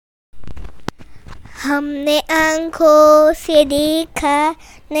ہم نے آنکھوں سے دیکھا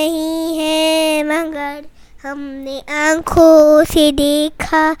نہیں ہے مگر، ہم نے آنکھوں سے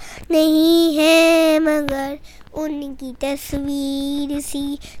دیکھا نہیں ہے مگر، ان کی تصویر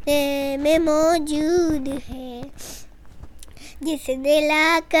سینے میں موجود ہے۔ جس نے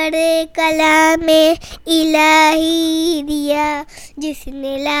لا کر کلام الہی دیا، جس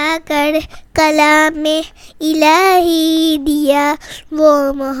نے لا کر کلام الہی دیا، وہ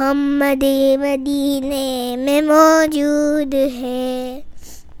محمد مدینے میں موجود ہے۔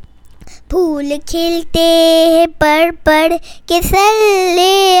 پھول کھلتے ہیں پر کے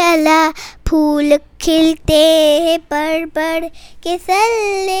صلی علی، پھول کھلتے ہیں پر کے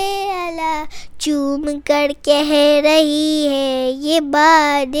صلی علی، چوم کر کہہ رہی ہے یہ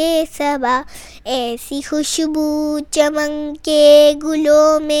باد صبا، ایسی خوشبو چمن کے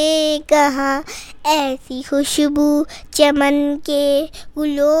گلوں میں کہاں، ایسی خوشبو چمن کے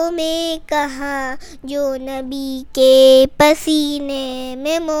گلوں میں کہاں، جو نبی کے پسینے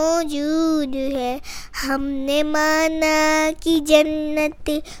میں موجود ہے۔ ہم نے مانا کہ جنت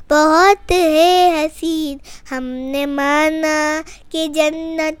بہت ہے حسین، ہم نے مانا کہ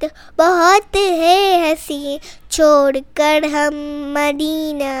جنت بہت ہے حسین، چھوڑ کر ہم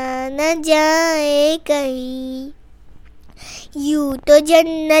مدینہ نہ جائیں کہیں۔ یوں تو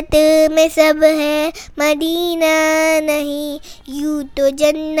جنت میں سب ہے مدینہ نہیں، یوں تو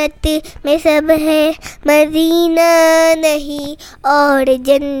جنت میں سب ہے مدینہ نہیں، اور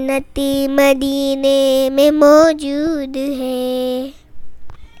جنت مدینے میں موجود ہے۔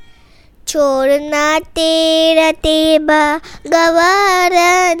 چھوڑنا تیرا طیبہ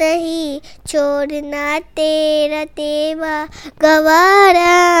گوارا نہیں، چھوڑنا تیرا طیبہ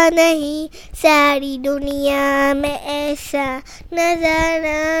گوارا نہیں، ساری دنیا میں ایسا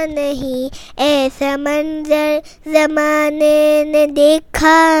نظارہ نہیں، ایسا منظر زمانے نے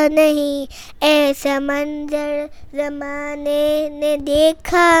دیکھا نہیں، ایسا منظر زمانے نے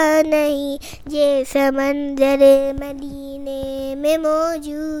دیکھا نہیں، جیسا منظر مدینے میں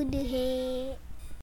موجود ہے۔